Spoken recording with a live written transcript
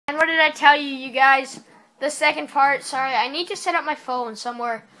I tell you, you guys? The second part, sorry, I need to set up my phone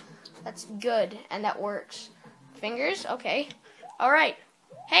somewhere that's good and that works. Fingers? Okay. Alright.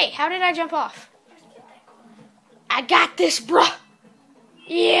 Hey, how did I jump off? I got this, bruh!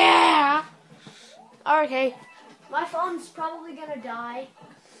 Yeah! Okay. My phone's probably gonna die.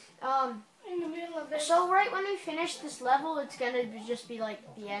 In the middle of this. So right when we finish this level, it's gonna just be like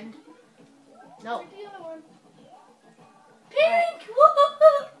the end. No. Like the other one. Pink!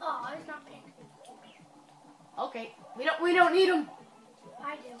 Right. Oh, it's not pink. Okay. We don't need them.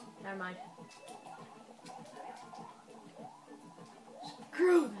 I do. Never mind.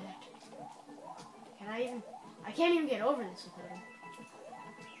 Screw that. I can't even get over this with him.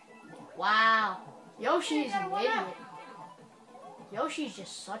 Wow. Yoshi's an idiot. Yoshi's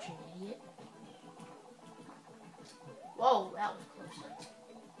just such an idiot. Whoa, that was close.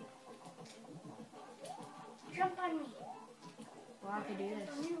 Jump on me. Well, I could do this.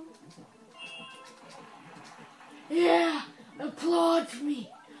 On you. Yeah! Applaud for me!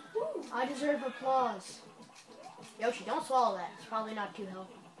 Ooh. I deserve applause. Yoshi, don't swallow that. It's probably not too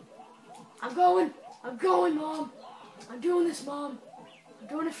healthy. I'm going, Mom! I'm doing this, Mom! I'm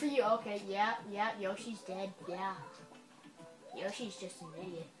doing it for you. Okay, yeah, Yoshi's dead, yeah. Yoshi's just an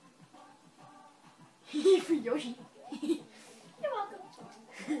idiot. For Yoshi. You're welcome.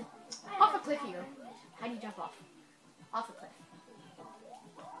 Off a cliff you go. How do you jump off? Off a cliff.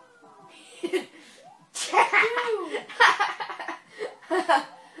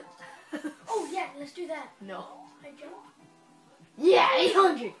 Oh yeah, let's do that. No. I jump. Yeah,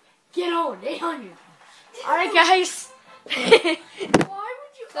 800. Get on, 800. All right, guys. Why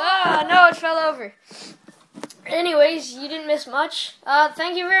would you? Ah, no, it fell over. Anyways, you didn't miss much.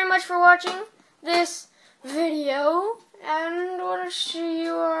 Thank you very much for watching this video, and we'll see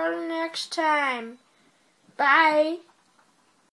you all next time. Bye.